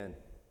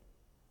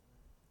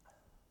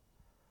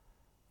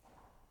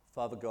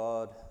Father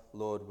God,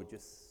 Lord, I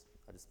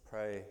just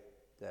pray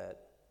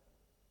that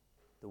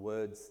the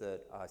words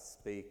that I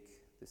speak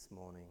this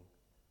morning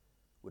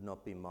would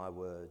not be my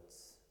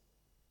words,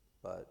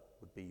 but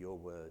would be your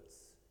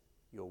words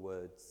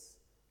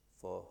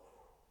for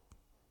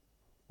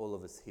all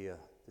of us here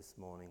this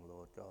morning,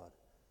 Lord God,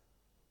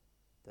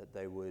 that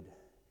they would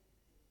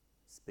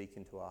speak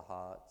into our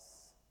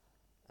hearts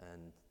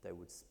and they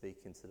would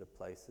speak into the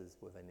places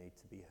where they need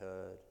to be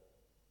heard,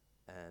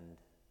 and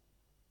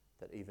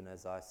that even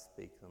as I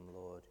speak them,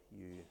 Lord,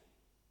 you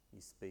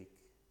speak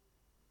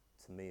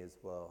to me as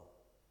well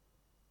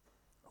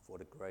of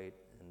what a great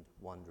and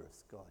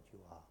wondrous God you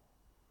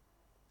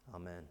are.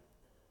 Amen.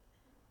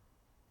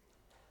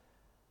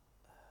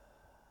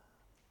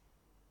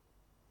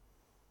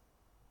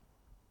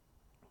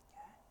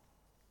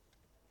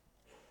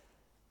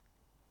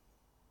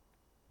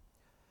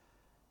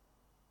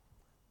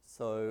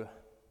 So,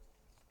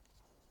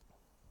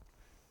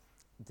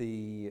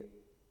 the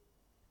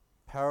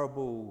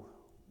parable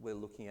we're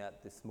looking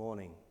at this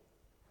morning,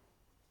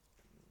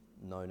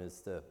 known as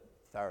the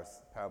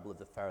parable of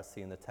the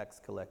Pharisee and the tax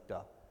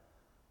collector,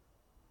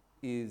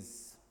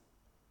 is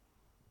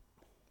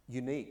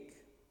unique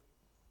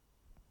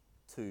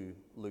to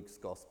Luke's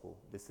gospel.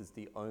 This is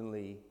the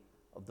only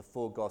of the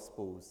four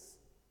gospels,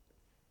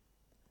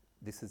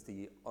 this is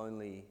the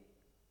only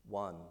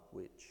one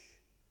which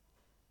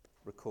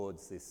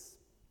records this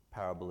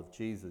parable of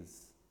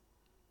Jesus,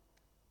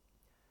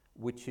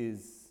 which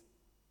is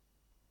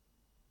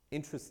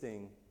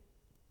interesting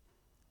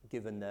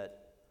given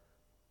that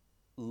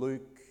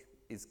Luke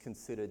is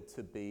considered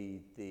to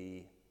be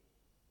the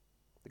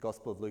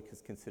Gospel of Luke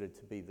is considered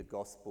to be the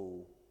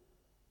gospel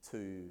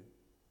to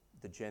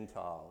the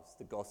Gentiles,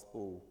 the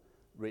gospel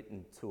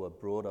written to a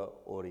broader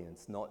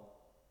audience, not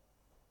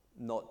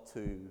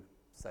to,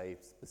 say,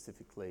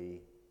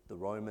 specifically the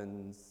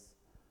Romans,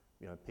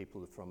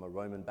 people from a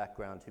Roman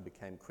background who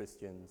became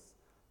Christians,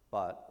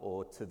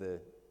 or to the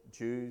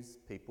Jews,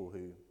 people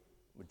who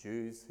were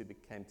Jews who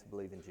came to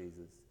believe in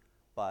Jesus,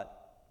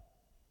 but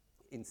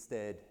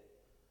instead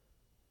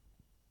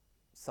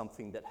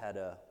something that had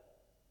a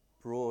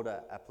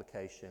broader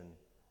application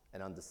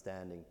and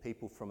understanding.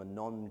 People from a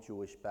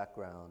non-Jewish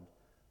background,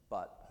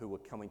 but who were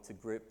coming to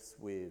grips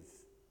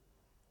with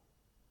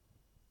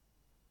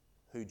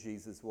who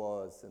Jesus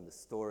was and the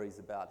stories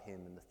about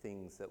him and the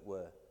things that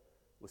were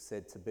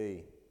said to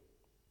be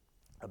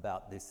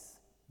about this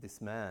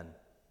man.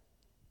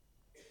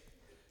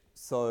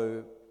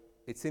 So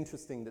it's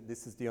interesting that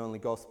this is the only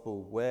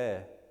gospel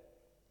where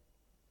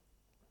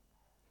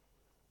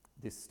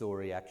this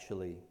story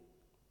actually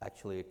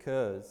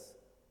occurs.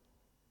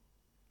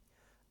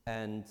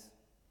 And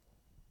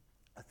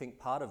I think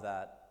part of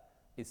that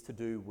is to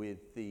do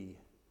with the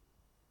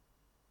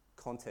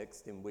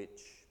context in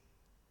which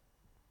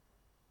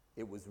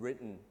it was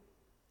written,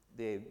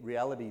 the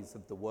realities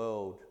of the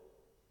world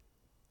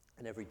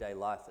and everyday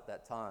life at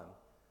that time.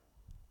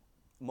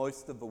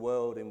 Most of the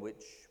world in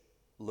which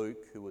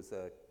Luke, who was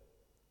a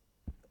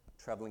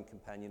traveling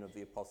companion of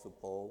the Apostle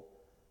Paul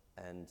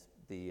and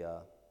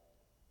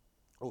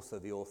also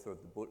the author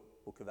of the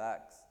book of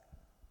Acts,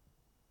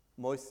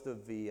 most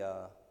of the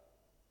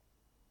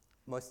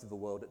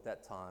world at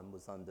that time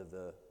was under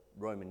the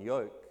Roman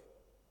yoke,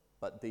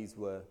 but these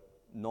were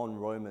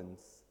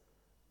non-Romans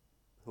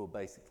who were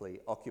basically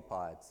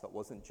occupied. So it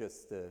wasn't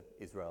just the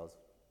Israelites,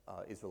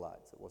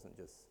 it wasn't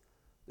just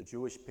the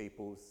Jewish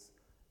peoples,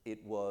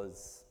 it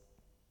was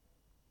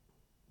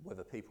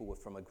whether people were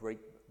from a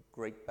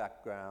Greek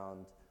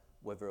background,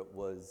 whether it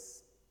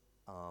was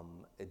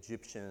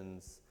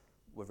Egyptians,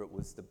 whether it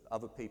was the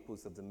other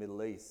peoples of the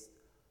Middle East,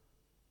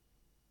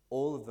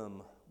 all of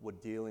them were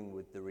dealing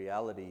with the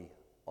reality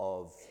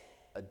of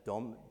a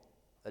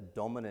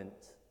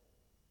dominant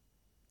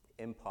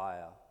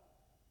empire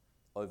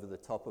over the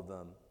top of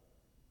them,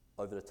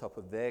 over the top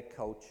of their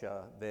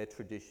culture, their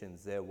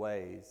traditions, their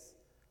ways,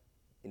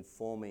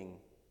 informing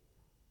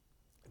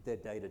their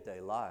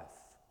day-to-day life.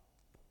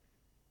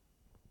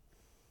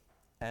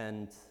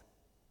 And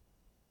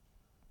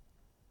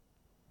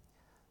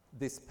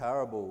this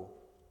parable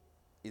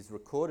is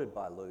recorded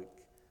by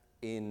Luke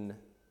in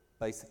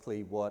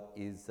basically what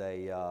is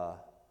a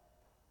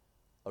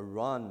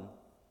run,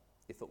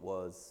 if it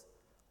was,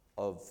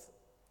 of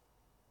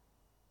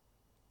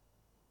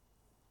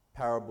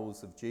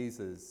parables of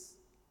Jesus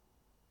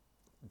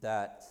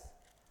that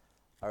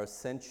are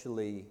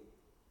essentially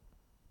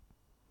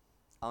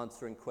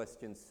answering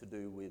questions to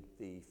do with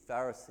the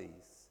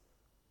Pharisees,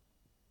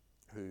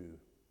 who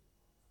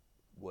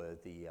were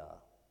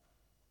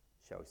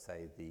shall we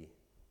say,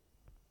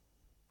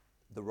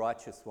 the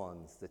righteous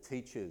ones, the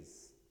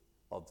teachers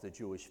of the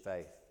Jewish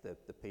faith,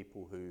 the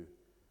people who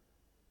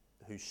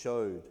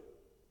showed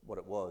what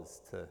it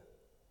was to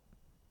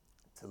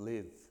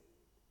live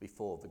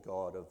before the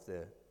God of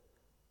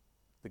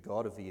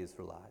the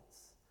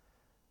Israelites.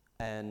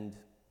 And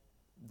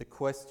the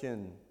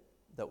question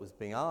that was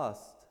being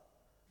asked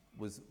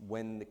was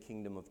when the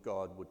kingdom of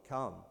God would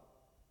come.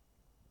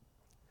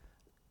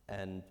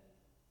 And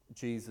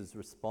Jesus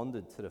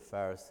responded to the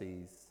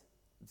Pharisees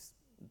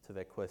to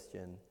their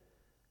question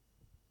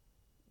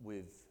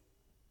with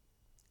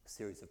a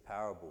series of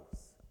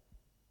parables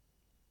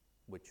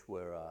which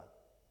were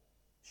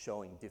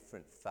showing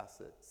different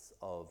facets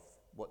of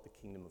what the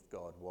kingdom of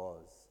God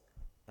was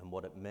and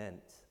what it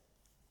meant.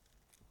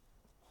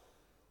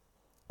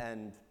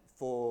 And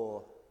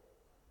for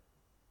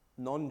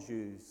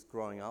non-Jews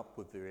growing up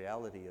with the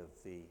reality of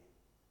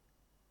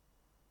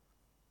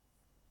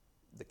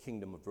the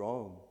kingdom of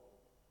Rome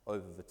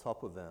over the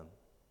top of them,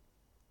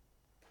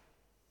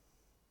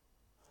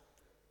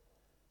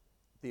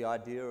 the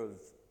idea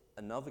of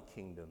another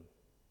kingdom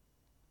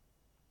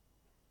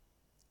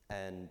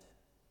and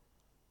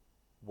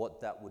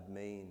what that would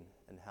mean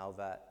and how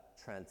that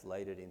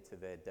translated into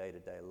their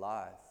day-to-day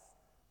life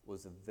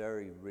was a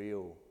very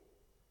real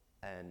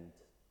and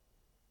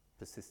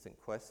persistent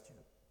question.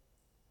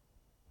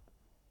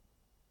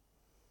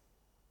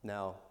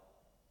 Now,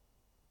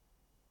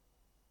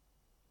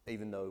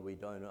 even though we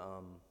don't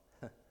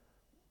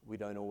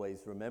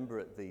always remember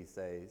it these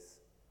days,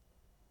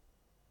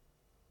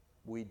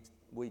 we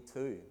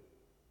too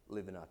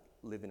live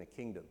in a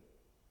kingdom.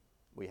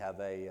 We have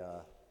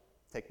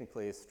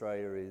technically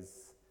Australia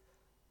is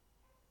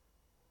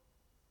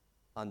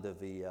under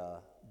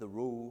the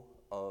rule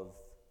of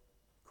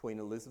Queen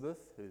Elizabeth,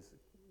 who's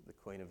the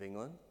Queen of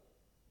England.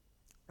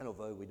 And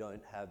although we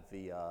don't have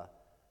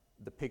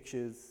the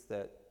pictures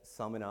that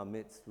some in our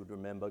midst would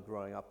remember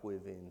growing up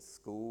with in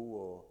school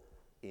or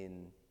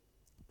in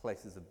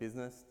places of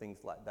business,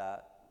 things like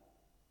that,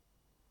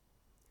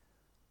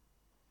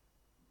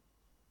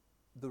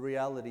 the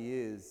reality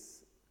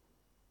is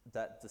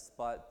that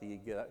despite the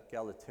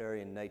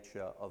egalitarian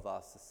nature of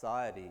our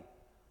society,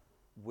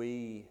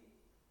 we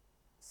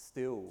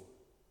still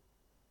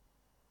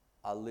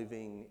are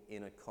living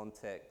in a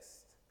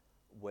context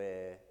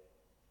where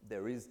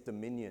there is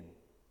dominion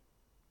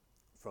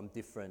from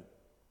different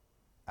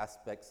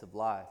aspects of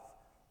life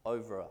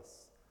over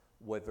us,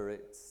 whether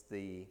it's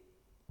the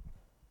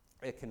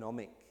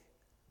economic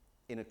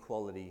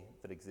inequality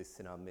that exists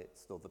in our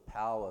midst or the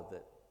power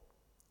that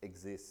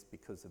exists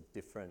because of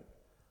different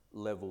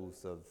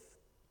levels of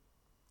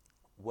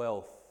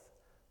wealth,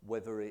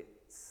 whether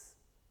it's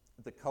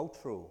the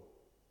cultural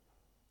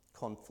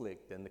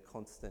conflict and the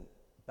constant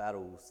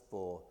battles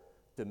for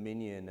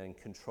dominion and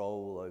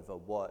control over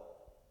what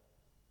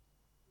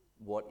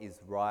is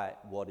right,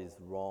 what is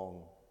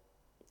wrong,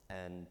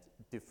 and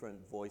different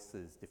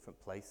voices, different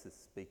places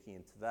speaking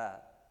into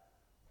that.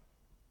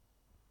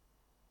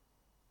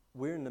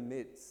 We're in the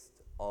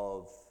midst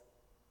of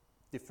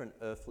different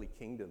earthly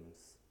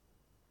kingdoms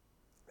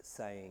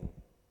saying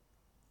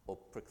or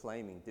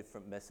proclaiming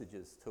different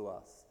messages to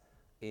us.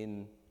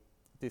 In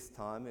this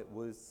time, it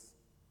was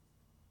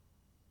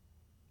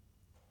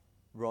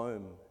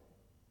Rome,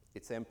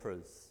 its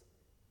emperors,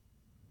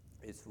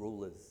 its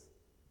rulers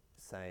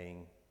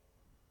saying,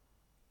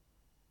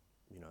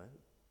 you know,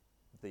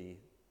 the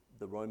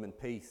Roman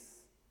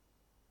peace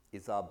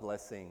is our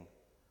blessing,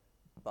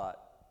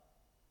 but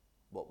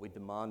what we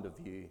demand of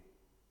you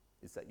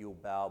is that you'll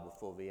bow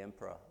before the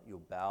emperor,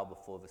 you'll bow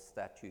before the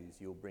statues,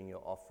 you'll bring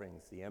your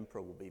offerings. The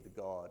emperor will be the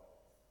god,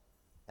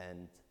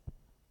 and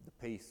the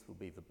peace will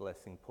be the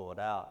blessing poured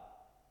out.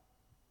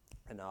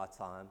 In our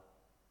time,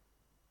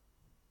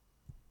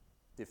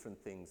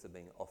 different things are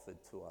being offered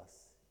to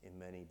us in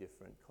many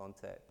different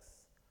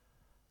contexts.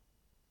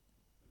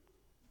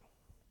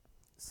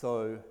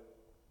 So,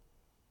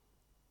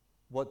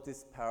 what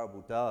this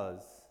parable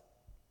does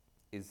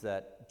is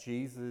that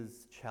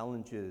Jesus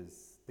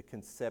challenges the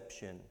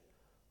conception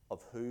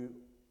of who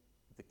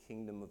the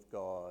kingdom of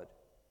God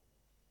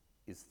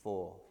is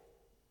for.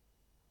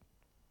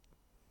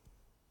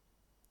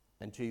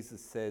 And Jesus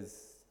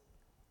says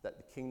that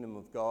the kingdom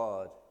of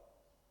God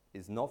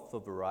is not for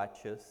the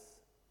righteous,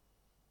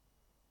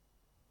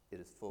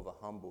 it is for the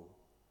humble,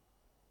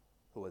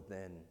 who are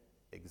then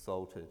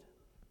exalted.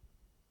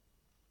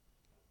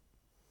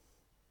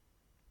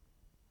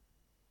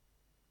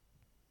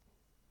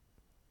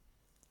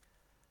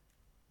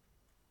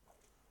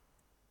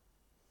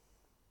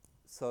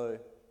 So,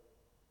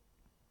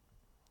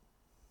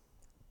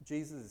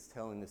 Jesus is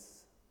telling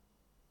this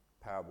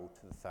parable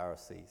to the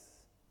Pharisees.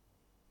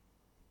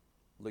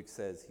 Luke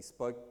says he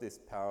spoke this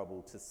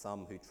parable to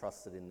some who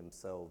trusted in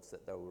themselves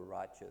that they were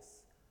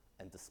righteous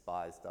and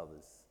despised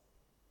others.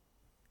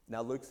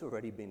 Now, Luke's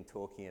already been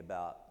talking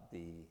about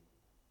the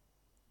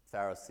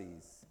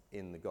Pharisees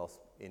in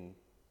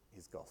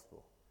his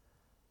gospel.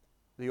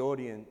 The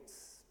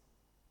audience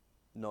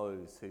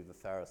knows who the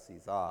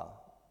Pharisees are,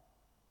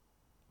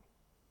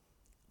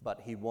 but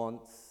he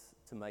wants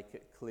to make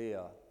it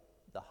clear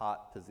the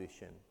heart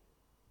position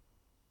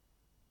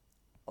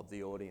of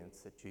the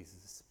audience that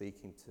Jesus is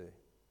speaking to.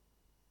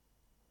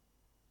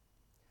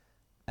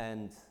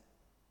 And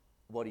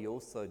what he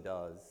also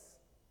does,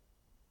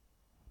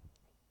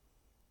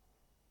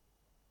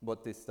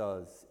 what this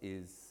does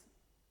is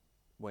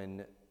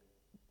when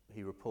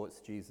he reports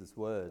Jesus'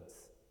 words,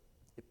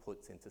 it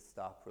puts into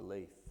stark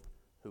relief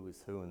who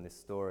is who in this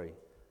story.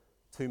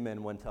 2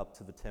 men went up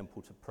to the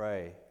temple to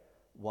pray,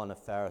 one a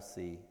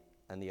Pharisee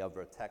and the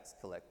other a tax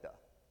collector.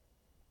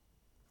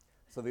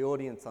 So the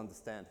audience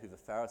understand who the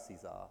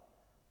Pharisees are.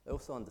 They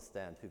also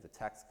understand who the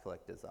tax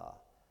collectors are.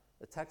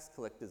 The tax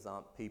collectors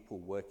aren't people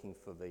working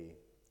for the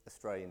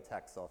Australian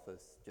Tax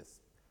Office, just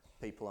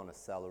people on a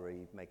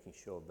salary making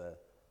sure the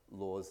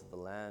laws of the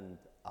land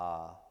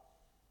are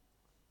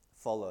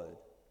followed.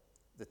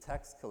 The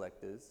tax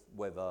collectors,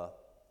 whether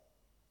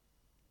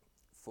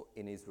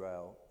in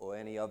Israel or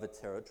any other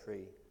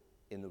territory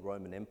in the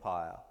Roman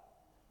Empire,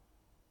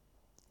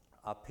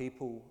 are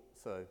people.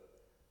 So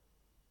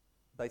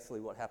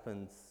basically what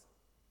happens,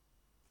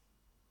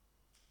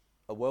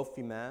 a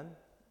wealthy man,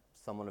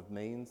 someone of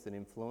means and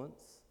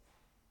influence,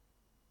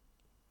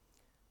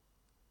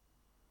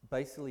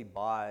 basically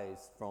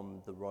buys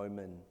from the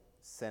Roman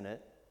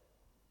Senate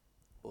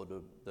or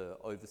the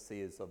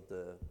overseers of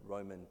the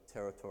Roman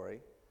territory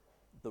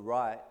the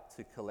right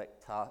to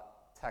collect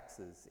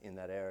taxes in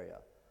that area.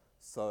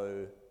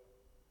 So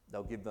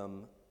they'll give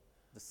them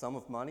the sum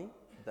of money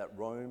that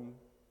Rome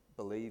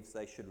believes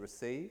they should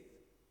receive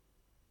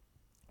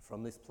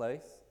from this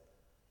place,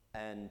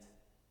 and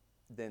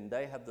then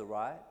they have the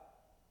right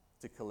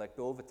to collect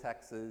all the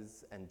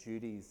taxes and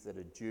duties that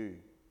are due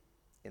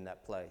in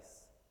that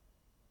place.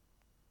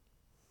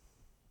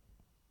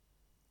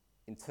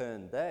 In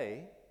turn,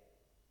 they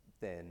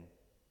then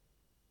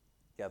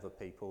gather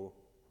people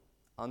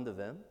under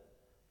them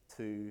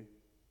to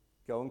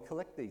go and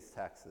collect these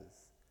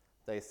taxes.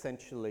 They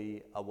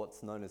essentially are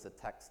what's known as a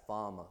tax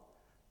farmer.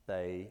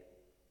 They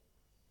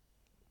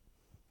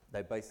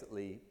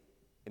basically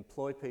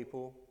employ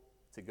people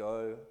to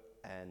go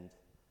and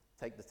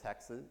take the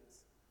taxes,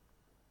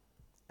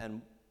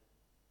 and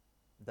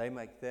they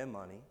make their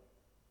money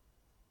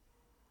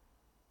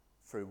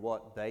through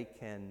what they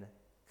can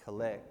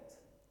collect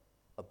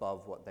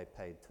above what they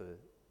paid to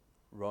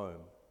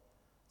Rome.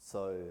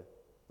 So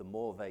the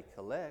more they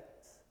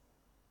collect,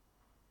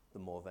 the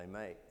more they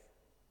make.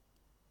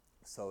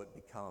 So it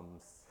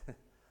becomes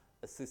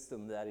a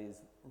system that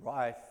is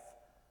rife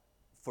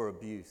for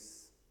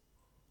abuse,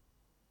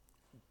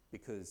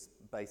 because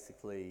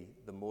basically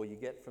the more you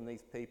get from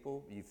these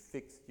people, you've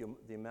fixed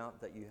the amount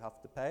that you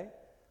have to pay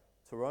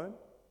to Rome,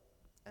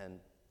 and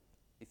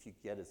if you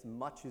get as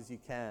much as you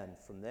can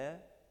from there,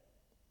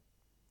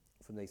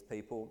 from these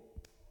people,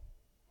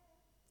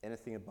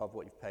 anything above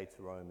what you've paid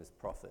to Rome is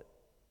profit.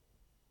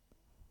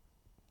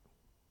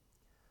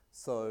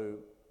 So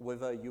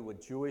whether you were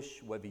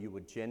Jewish, whether you were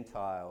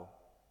Gentile,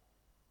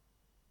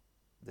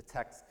 the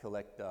tax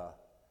collector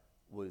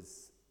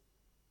was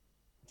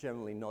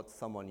generally not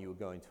someone you were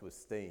going to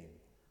esteem.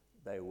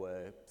 They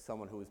were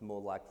someone who was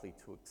more likely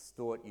to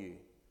extort you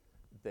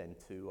than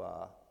to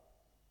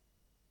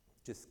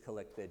just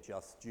collect their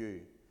just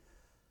due.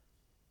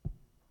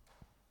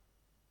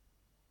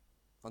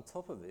 On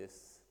top of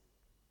this,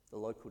 the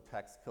local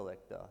tax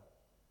collector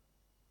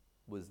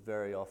was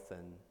very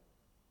often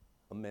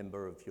a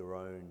member of your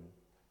own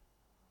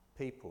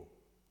people.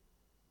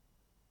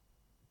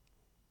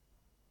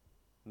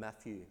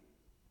 Matthew,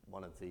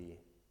 one of the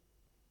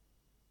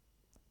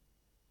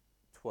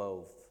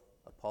 12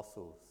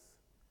 apostles,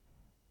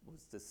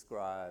 was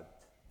described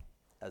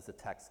as a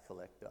tax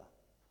collector,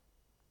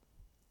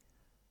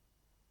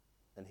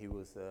 and he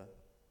was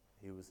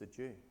a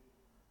Jew.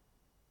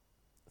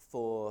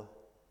 For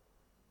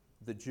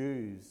the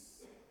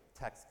Jews,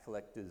 tax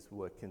collectors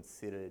were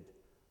considered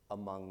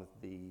among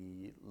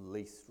the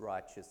least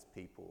righteous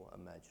people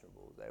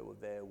imaginable. They were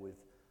there with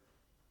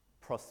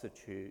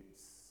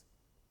prostitutes.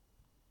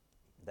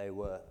 They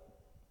were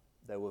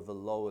the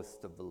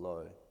lowest of the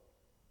low.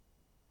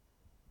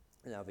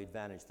 Now, the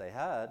advantage they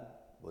had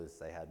was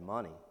they had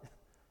money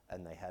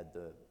and they had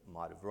the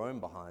might of Rome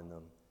behind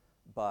them,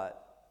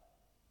 but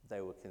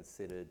they were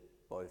considered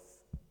both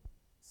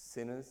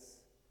sinners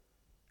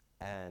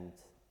and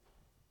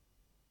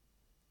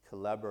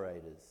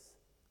collaborators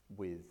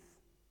with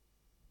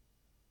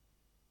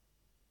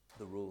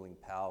the ruling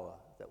power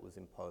that was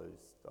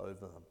imposed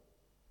over them.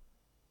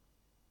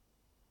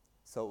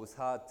 So it was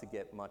hard to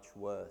get much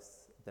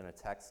worse than a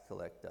tax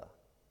collector.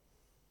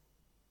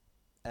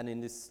 And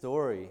in this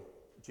story,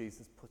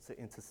 Jesus puts it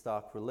into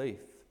stark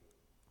relief,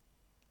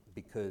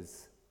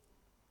 because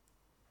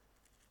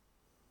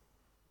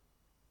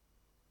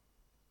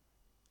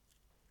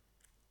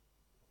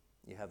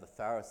you have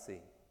a Pharisee,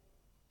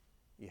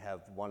 you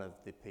have one of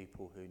the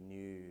people who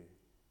knew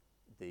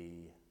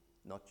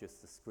not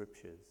just the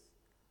scriptures,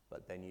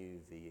 but they knew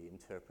the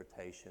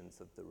interpretations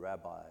of the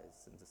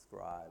rabbis and the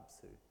scribes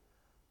who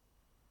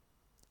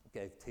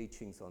gave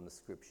teachings on the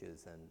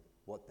scriptures and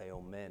what they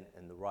all meant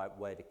and the right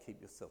way to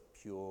keep yourself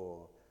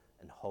pure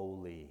and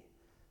holy.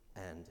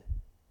 And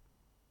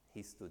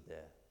he stood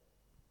there.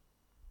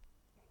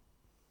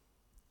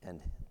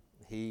 And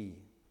he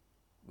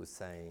was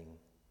saying,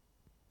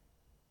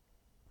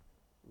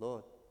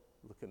 Lord,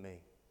 look at me.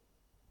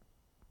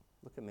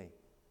 Look at me.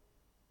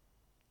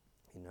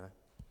 You know,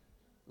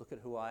 look at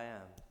who I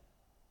am.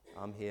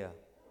 I'm here.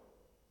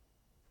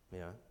 You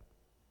know,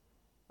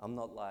 I'm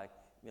not like,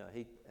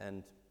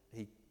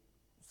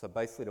 so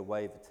basically the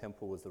way the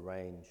temple was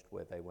arranged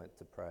where they went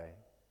to pray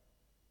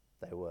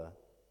They were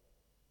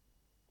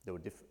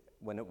different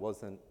when it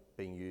wasn't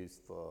being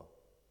used for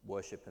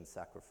worship and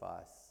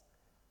sacrifice.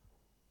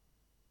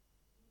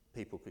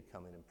 People could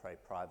come in and pray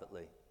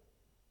privately,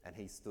 and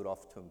he stood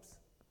off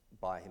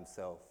by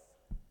himself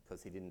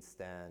because he didn't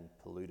stand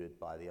polluted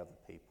by the other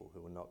people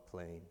who were not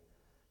clean.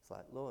 It's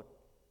like, Lord,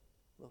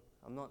 look,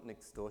 I'm not an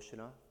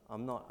extortioner.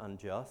 I'm not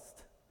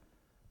unjust.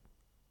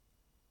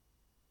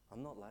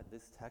 I'm not like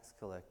this tax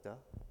collector.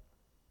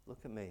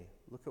 Look at me.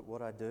 Look at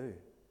what I do.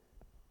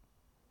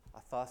 I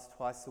fast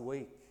twice a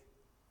week.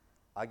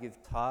 I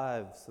give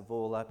tithes of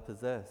all I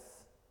possess.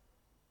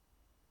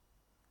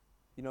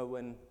 You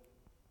know,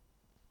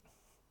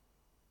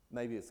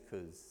 maybe it's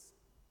because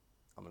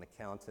I'm an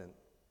accountant,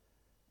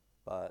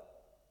 but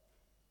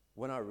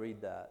when I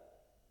read that,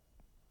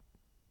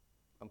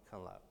 I'm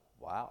kind of like,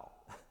 wow.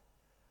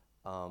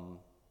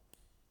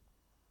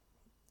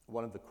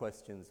 One of the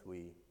questions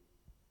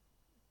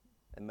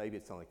and maybe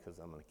it's only because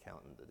I'm an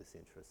accountant that this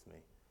interests me,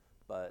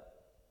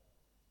 but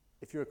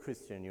if you're a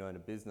Christian and you own a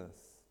business,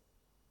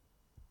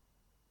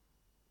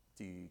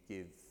 do you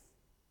give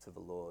to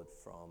the Lord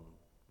from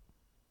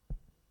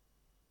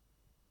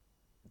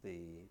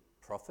the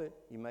profit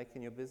you make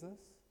in your business,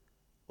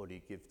 or do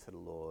you give to the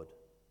Lord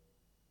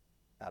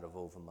out of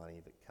all the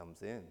money that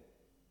comes in?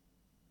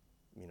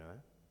 You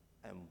know,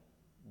 and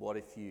what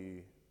if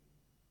you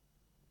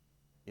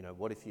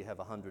have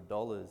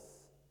 $100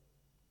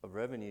 of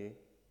revenue,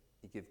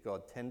 you give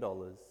God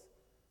 $10,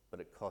 but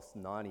it costs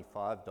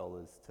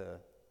 $95 to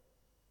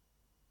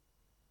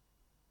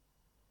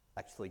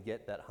actually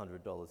get that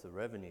 $100 of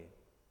revenue?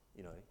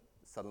 You know,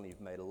 suddenly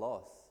you've made a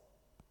loss.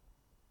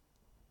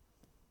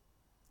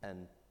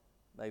 And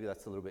maybe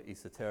that's a little bit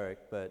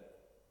esoteric, but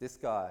this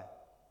guy,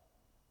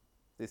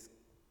 this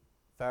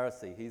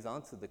Pharisee, he's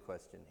answered the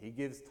question. He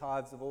gives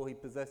tithes of all he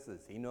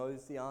possesses. He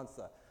knows the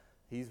answer.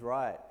 He's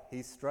right.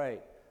 He's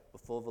straight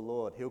before the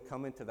Lord. He'll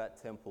come into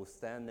that temple,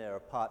 stand there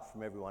apart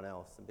from everyone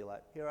else and be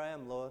like, here I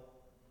am, Lord.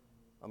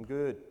 I'm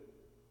good.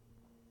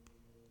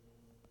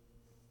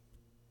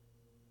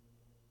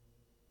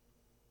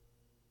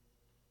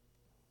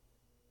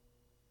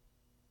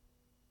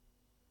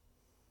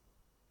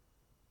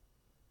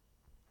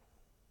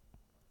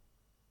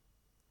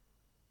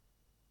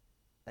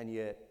 And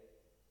yet,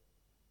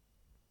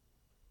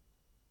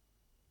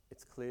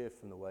 it's clear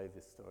from the way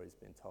this story's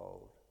been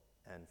told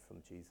and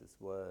from Jesus'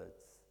 words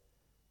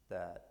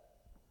that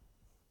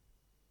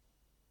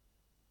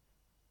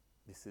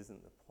this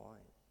isn't the point.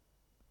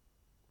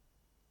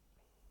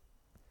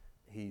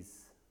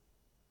 He's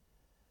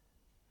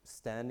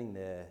standing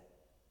there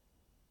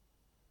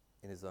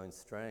in his own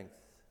strength,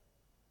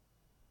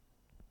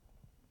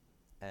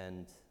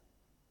 and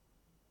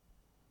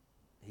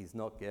he's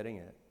not getting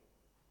it.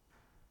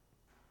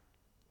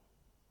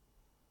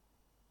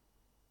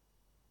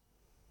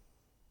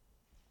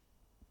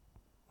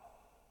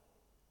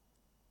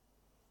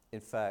 In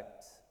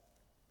fact,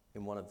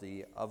 in one of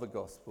the other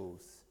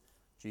Gospels,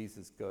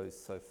 Jesus goes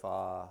so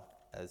far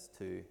as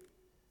to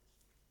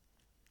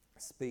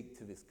speak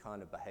to this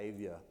kind of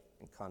behavior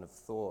and kind of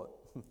thought,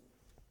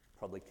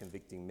 probably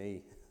convicting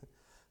me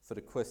for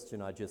the question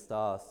I just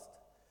asked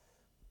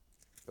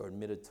or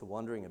admitted to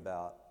wondering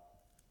about.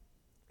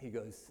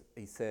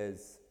 He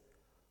says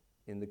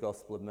in the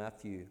Gospel of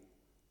Matthew,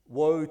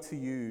 "Woe to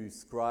you,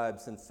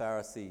 scribes and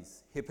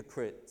Pharisees,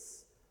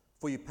 hypocrites!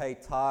 For you pay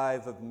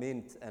tithe of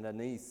mint and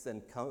anise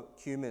and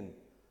cumin,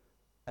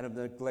 and have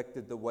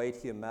neglected the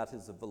weightier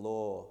matters of the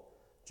law,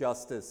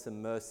 justice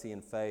and mercy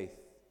and faith.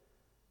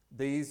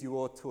 These you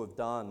ought to have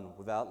done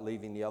without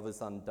leaving the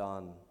others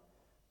undone.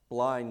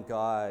 Blind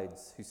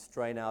guides who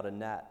strain out a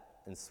gnat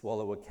and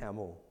swallow a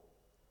camel.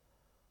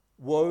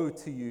 Woe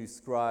to you,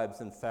 scribes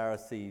and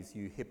Pharisees,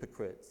 you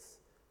hypocrites!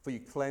 For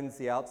you cleanse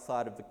the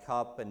outside of the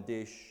cup and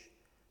dish,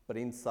 but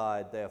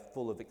inside they are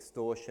full of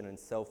extortion and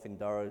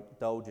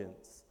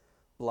self-indulgence.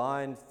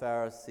 Blind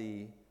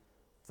Pharisee,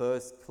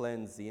 first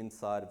cleanse the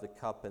inside of the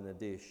cup and the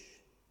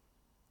dish,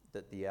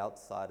 that the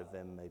outside of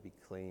them may be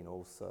clean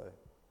also."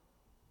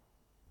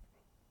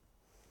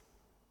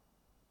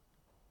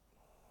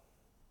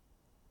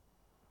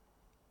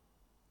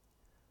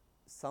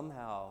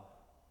 Somehow,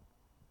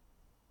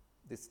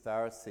 this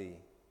Pharisee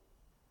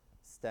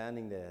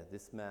standing there,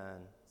 this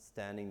man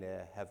standing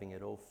there, having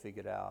it all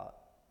figured out,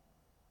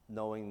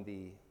 knowing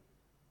the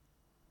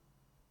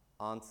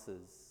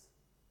answers,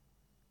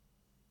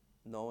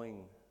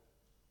 knowing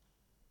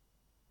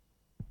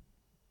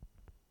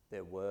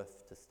their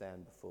worth to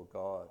stand before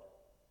God,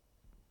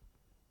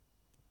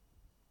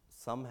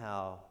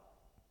 somehow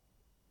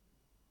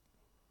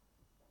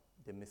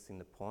they're missing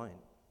the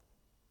point.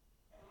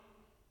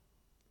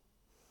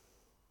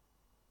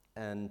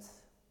 And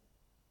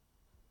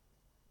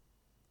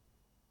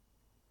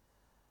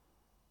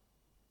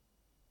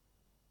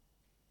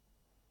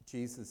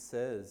Jesus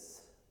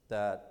says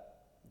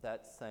that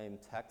that same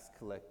tax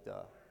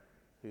collector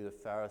who the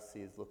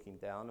Pharisee is looking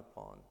down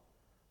upon,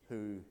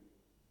 who,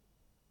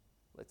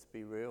 let's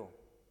be real,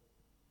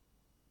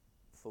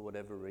 for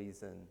whatever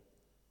reason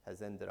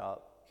has ended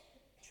up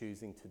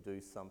choosing to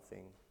do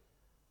something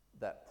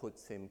that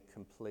puts him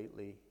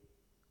completely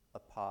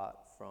apart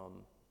from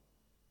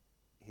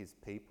his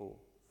people,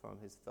 from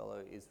his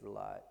fellow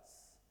Israelites,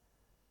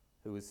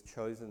 who has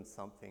chosen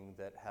something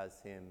that has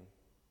him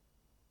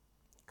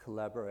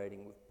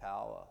collaborating with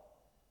power,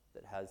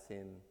 that has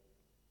him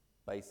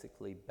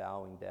basically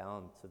bowing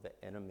down to the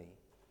enemy.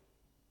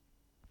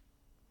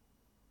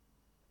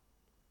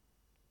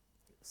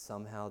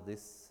 Somehow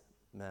this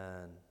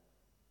man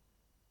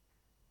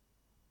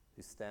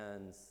who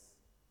stands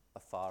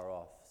afar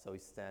off, so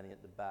he's standing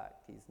at the back,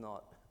 he's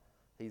not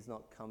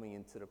coming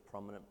into the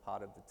prominent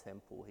part of the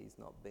temple, he's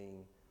not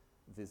being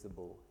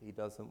visible, he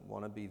doesn't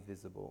want to be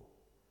visible.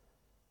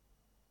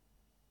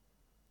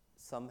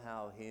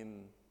 Somehow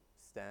him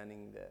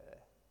standing there,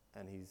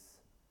 and he's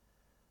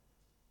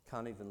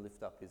can't even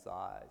lift up his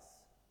eyes,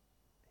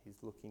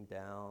 he's looking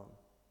down,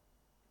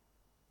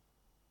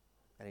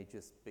 and he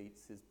just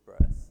beats his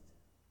breast.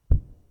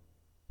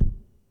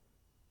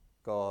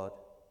 God,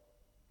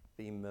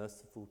 be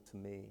merciful to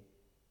me,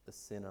 a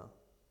sinner.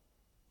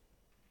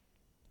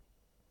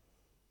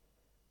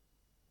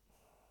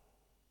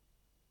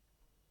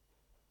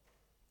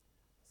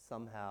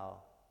 Somehow,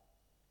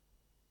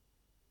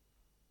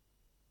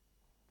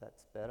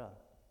 that's better.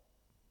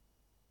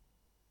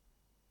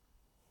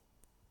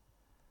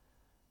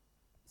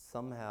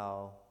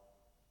 Somehow,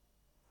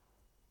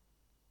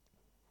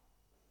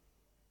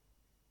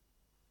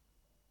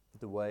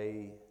 the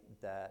way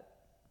that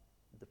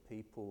the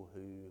people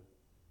who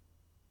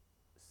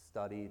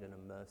studied and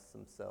immersed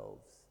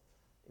themselves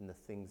in the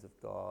things of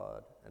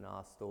God and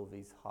asked all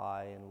these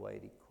high and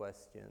weighty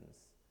questions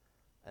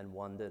and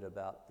wondered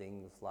about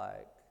things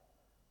like,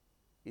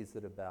 is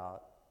it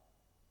about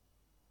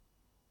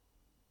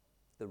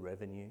the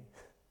revenue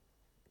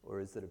or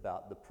is it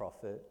about the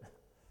profit?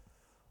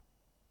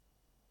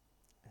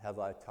 Have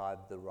I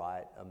tithed the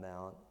right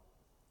amount?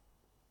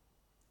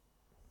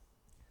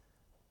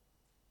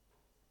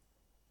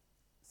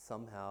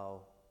 Somehow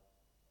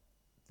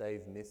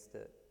they've missed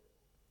it,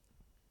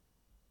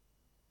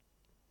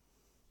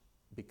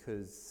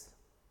 because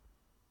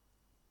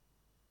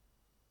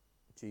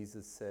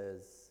Jesus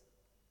says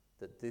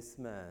that this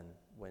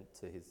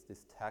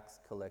tax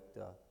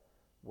collector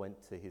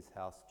went to his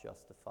house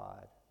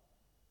justified,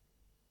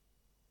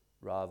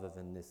 rather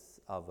than the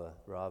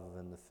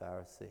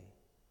Pharisee.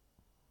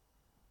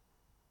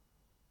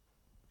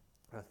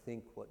 I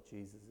think what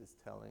Jesus is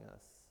telling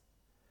us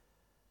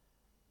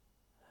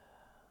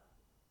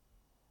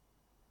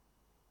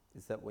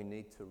is that we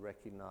need to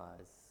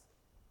recognize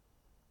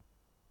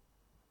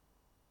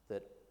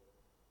that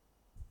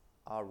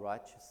our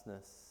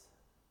righteousness,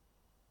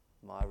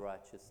 my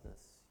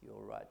righteousness,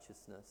 your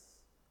righteousness,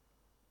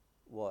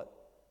 what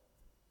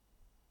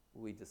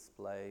we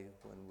display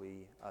when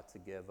we are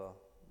together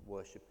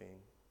worshipping,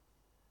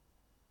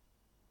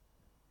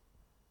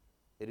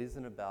 it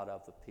isn't about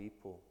other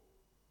people.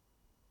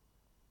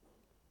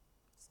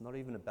 It's not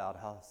even about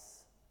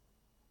us.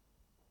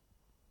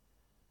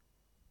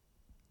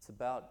 It's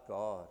about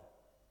God.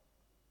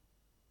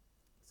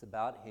 It's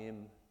about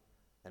Him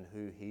and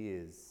who He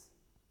is.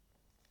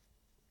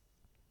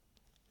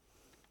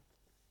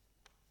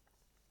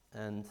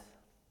 And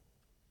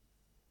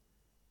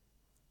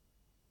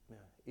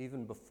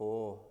even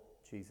before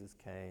Jesus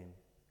came,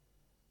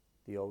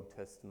 the Old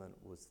Testament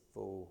was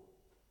full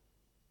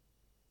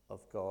of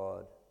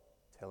God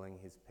telling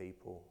His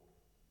people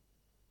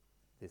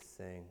this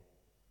thing,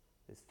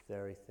 this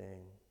very thing.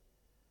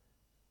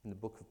 In the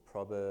book of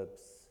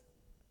Proverbs,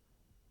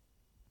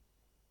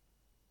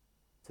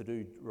 to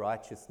do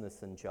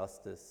righteousness and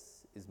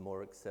justice is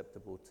more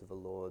acceptable to the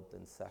Lord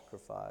than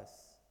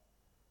sacrifice.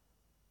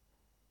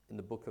 In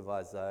the book of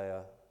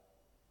Isaiah,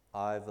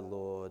 I, the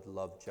Lord,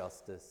 love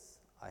justice.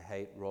 I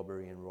hate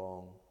robbery and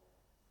wrong.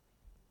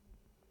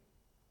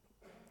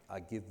 I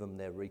give them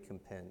their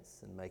recompense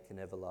and make an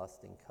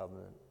everlasting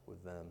covenant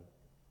with them.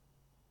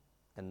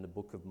 And in the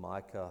book of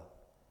Micah,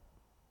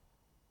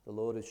 the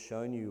Lord has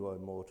shown you, O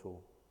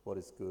mortal, what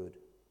is good.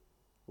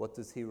 What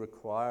does He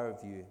require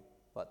of you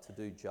but to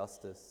do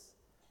justice,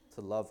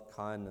 to love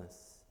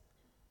kindness,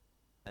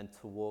 and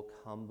to walk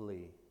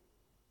humbly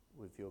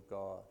with your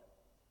God?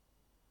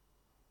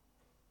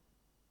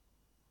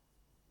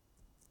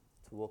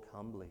 To walk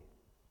humbly.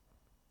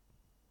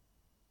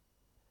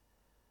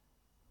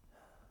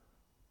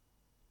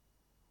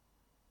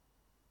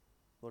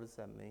 What does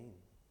that mean?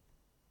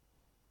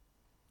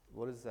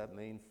 What does that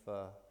mean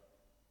for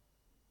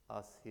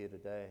us here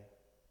today?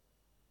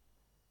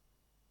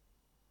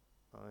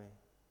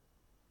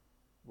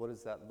 What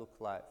does that look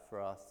like for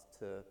us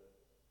to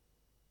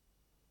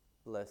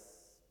bless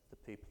the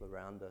people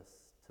around us,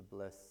 to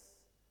bless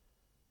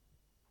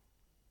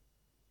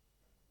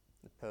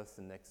the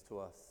person next to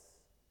us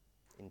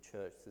in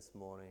church this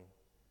morning,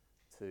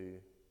 to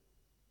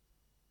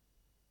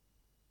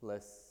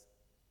bless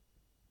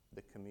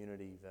the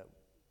community that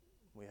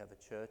we have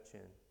a church in,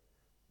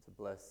 to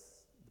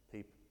bless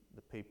the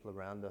people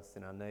around us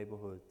in our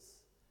neighborhoods?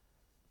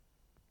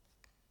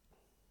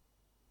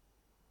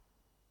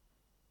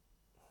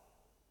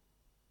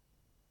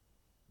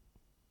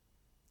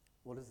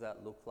 what does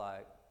that look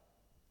like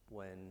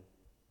when,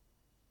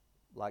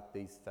 like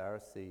these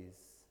Pharisees,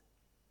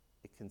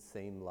 it can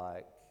seem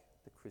like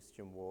the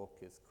Christian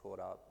walk is caught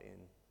up in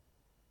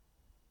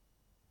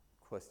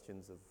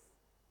questions of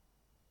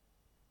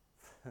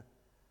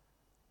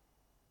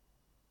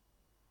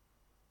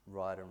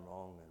right and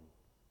wrong, and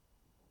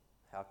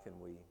how can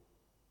we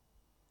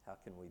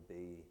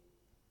be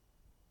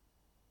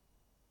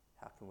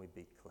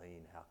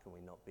clean? How can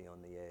we not be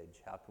on the edge?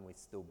 How can we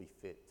still be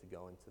fit to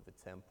go into the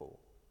temple?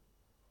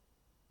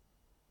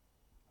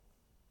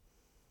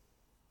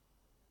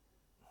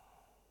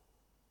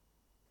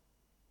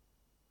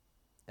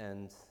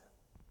 And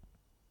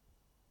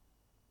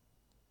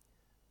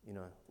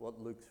what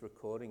Luke's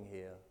recording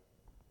here,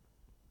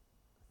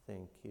 I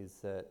think, is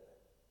that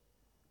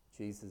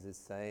Jesus is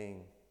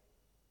saying,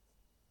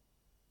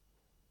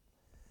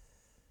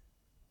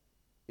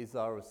 is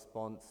our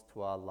response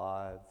to our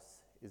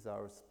lives, is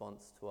our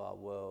response to our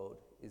world,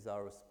 is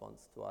our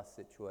response to our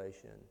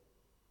situation,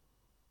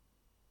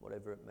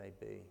 whatever it may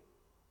be,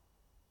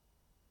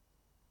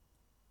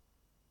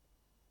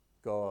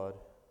 God,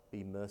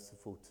 be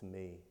merciful to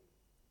me,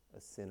 a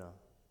sinner.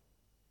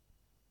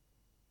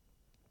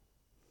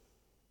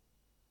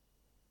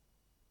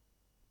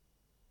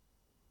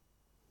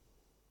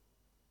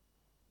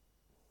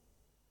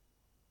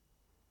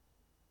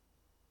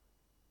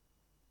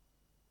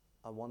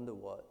 I wonder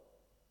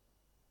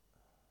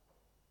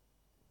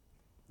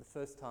the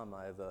first time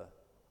I ever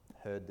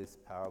heard this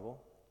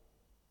parable,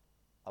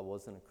 I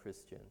wasn't a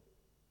Christian.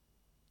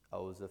 I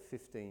was a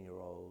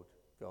 15-year-old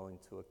going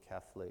to a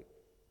Catholic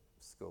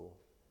school,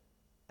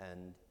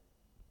 and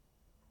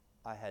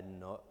I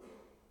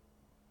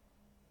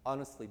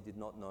honestly did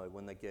not know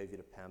when they gave you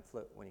the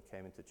pamphlet when you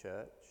came into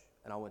church,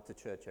 and I went to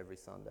church every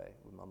Sunday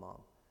with my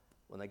mum.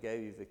 When they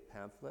gave you the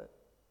pamphlet,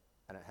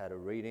 and it had a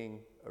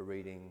reading,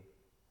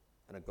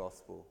 and a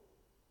gospel.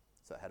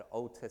 So it had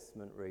Old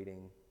Testament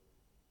reading,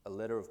 a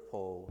letter of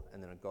Paul,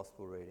 and then a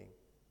gospel reading.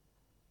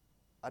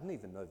 I didn't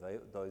even know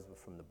those were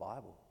from the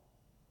Bible.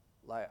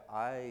 Like,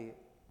 I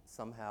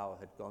somehow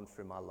had gone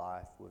through my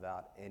life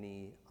without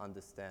any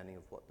understanding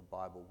of what the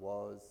Bible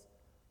was,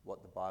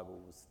 what the Bible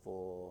was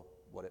for,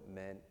 what it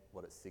meant,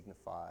 what it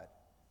signified.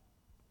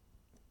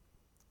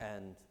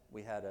 And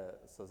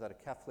so I was at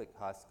a Catholic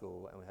high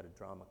school, and we had a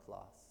drama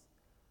class.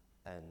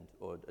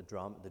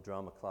 The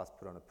drama class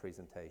put on a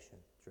presentation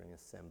during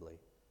assembly,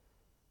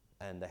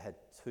 and they had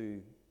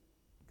two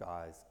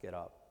guys get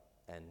up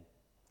and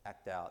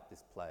act out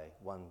this play.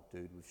 One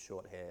dude with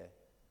short hair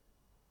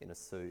in a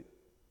suit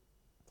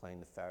playing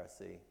the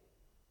Pharisee,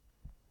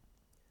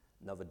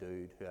 another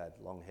dude who had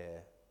long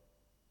hair,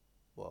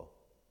 well,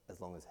 as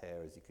long as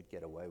hair as you could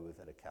get away with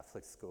at a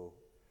Catholic school,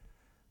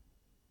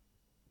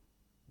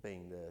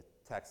 being the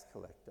tax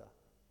collector.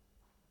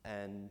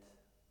 And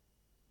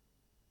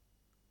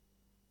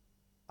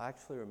I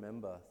actually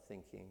remember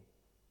thinking,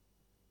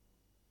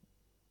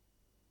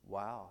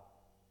 wow,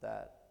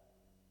 that's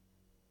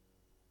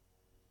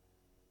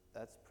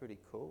pretty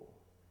cool.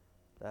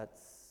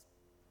 That's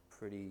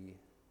pretty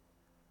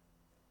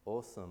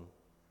awesome.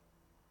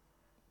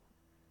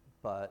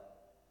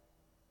 But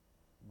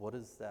what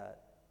is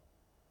that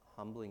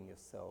humbling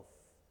yourself,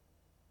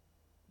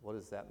 what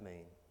does that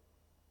mean?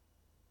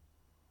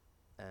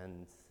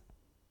 And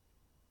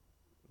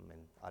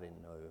I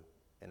didn't know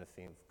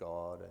anything of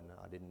God, and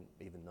I didn't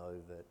even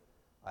know that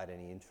I had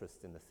any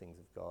interest in the things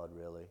of God,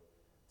 really.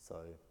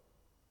 So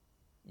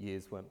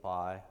years went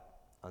by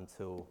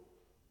until,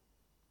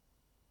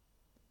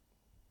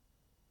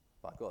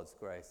 by God's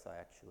grace, I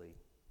actually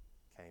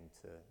came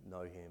to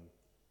know Him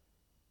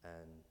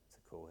and to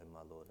call Him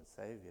my Lord and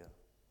Saviour.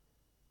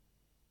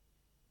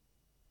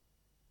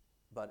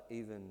 But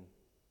even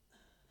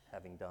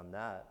having done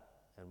that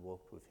and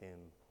walked with Him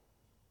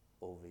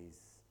all these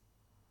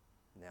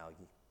now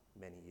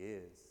many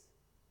years,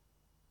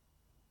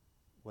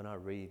 when I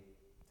read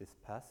this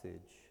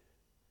passage,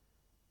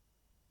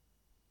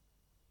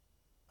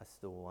 I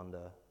still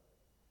wonder,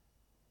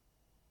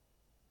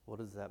 what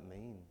does that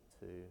mean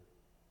to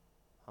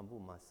humble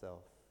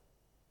myself?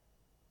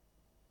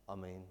 I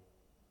mean,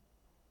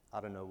 I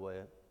don't know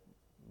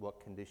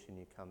what condition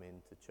you come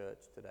into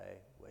church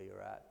today, where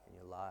you're at in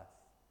your life,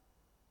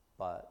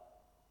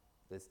 but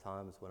there's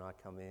times when I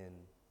come in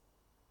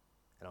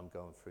and I'm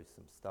going through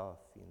some stuff,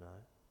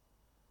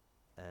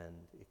 and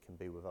it can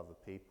be with other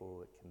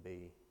people, it can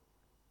be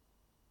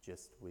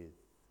just with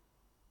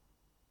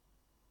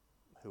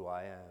who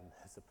I am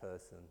as a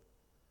person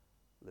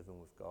living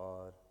with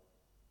God,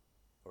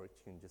 or it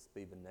can just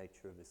be the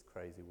nature of this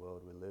crazy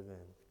world we live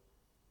in.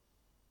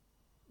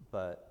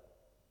 But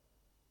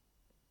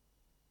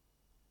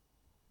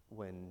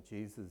when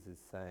Jesus is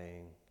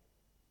saying,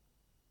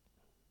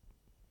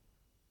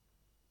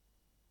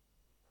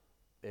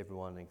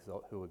 everyone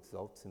who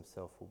exalts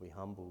himself will be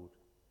humbled,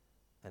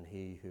 and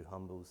he who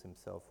humbles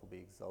himself will be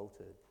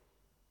exalted,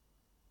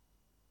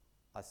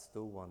 I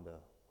still wonder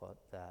what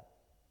that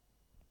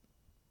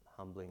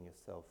humbling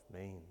yourself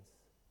means.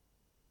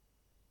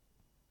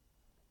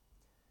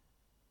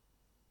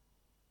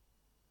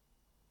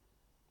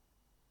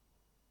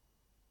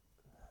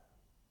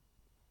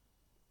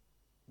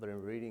 But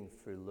in reading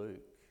through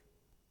Luke,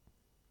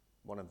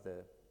 one of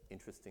the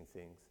interesting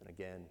things, and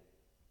again,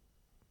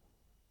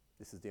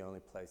 this is the only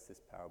place this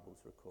parable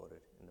is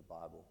recorded in the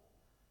Bible,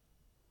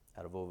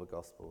 out of all the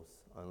Gospels,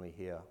 only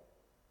here.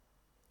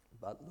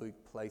 But Luke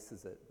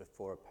places it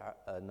before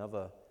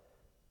another,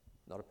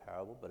 not a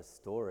parable, but a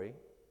story,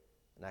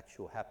 an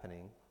actual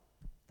happening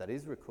that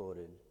is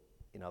recorded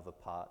in other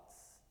parts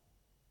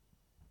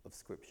of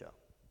Scripture.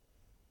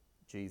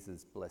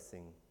 Jesus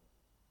blessing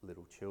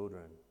little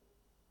children.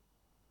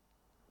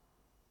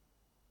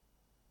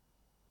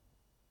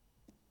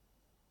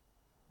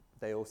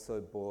 They also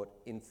brought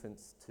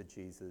infants to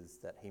Jesus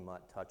that he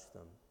might touch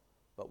them.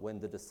 But when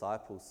the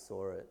disciples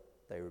saw it,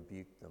 they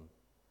rebuked them.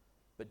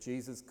 But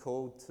Jesus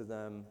called to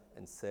them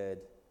and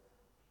said,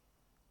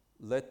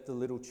 "Let the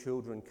little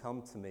children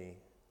come to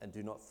me, and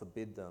do not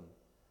forbid them,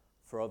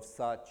 for of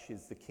such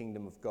is the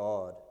kingdom of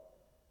God.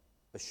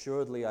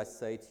 Assuredly I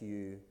say to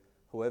you,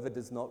 whoever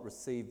does not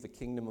receive the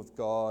kingdom of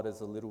God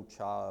as a little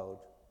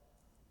child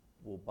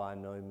will by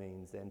no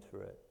means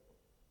enter it."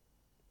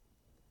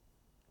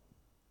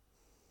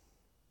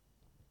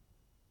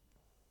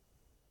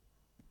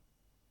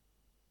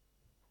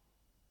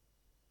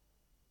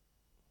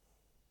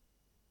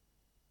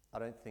 I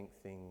don't think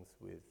things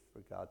with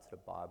regard to the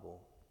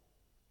Bible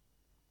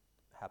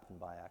happen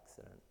by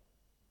accident.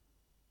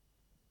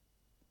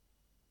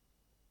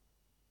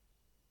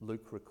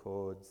 Luke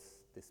records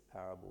this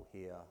parable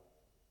here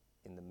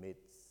in the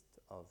midst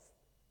of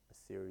a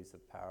series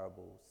of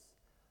parables,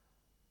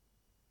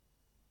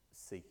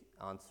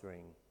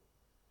 answering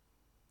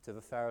to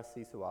the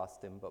Pharisees who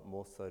asked him, but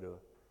more so to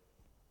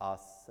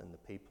us and the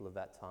people of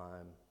that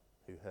time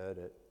who heard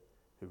it,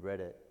 who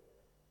read it.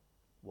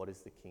 What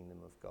is the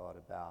kingdom of God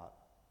about?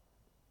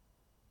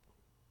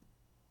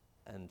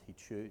 And he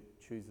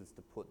chooses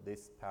to put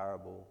this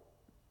parable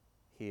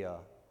here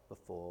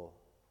before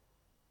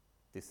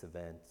this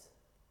event.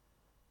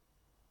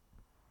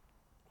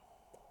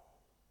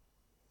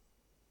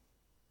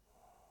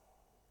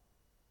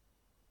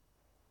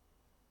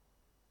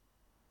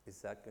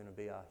 Is that going to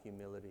be our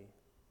humility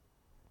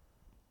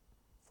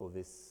for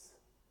this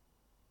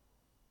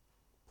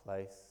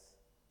place?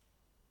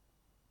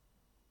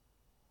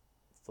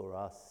 For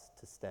us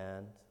to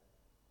stand?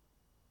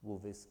 Will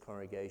this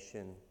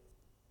congregation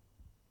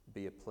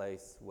be a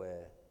place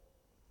where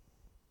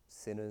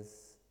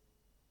sinners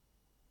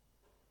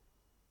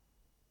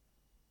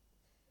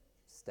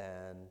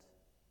stand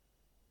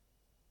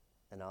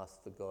and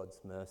ask for God's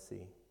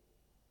mercy,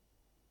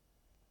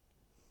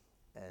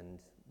 and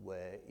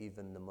where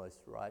even the most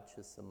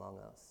righteous among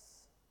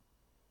us,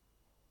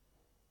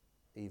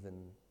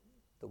 even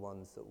the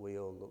ones that we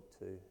all look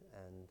to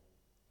and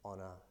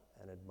honour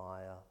and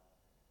admire,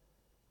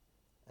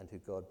 and who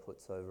God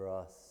puts over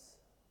us,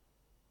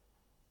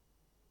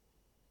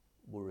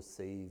 will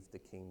receive the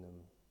kingdom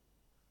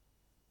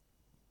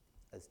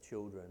as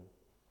children,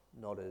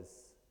 not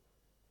as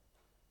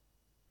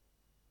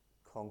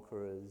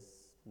conquerors,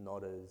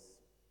 not as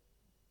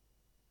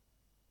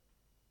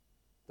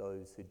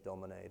those who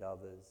dominate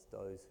others,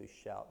 those who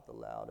shout the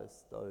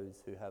loudest,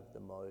 those who have the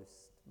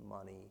most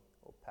money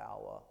or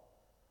power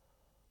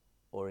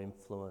or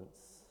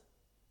influence,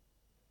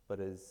 but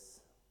as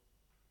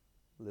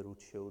little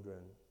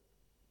children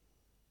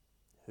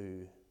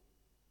who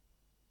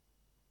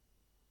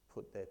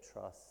put their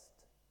trust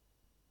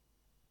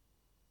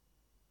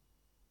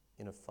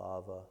in a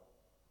Father,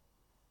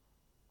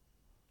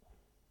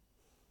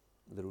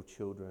 little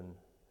children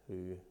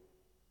who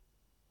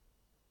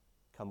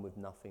come with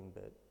nothing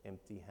but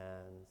empty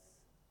hands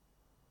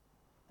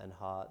and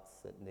hearts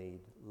that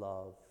need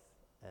love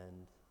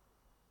and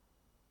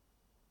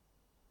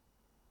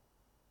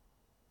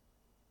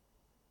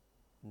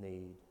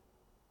need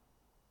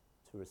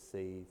to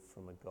receive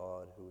from a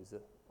God who is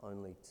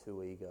only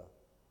too eager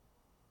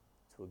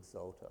to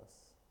exalt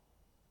us.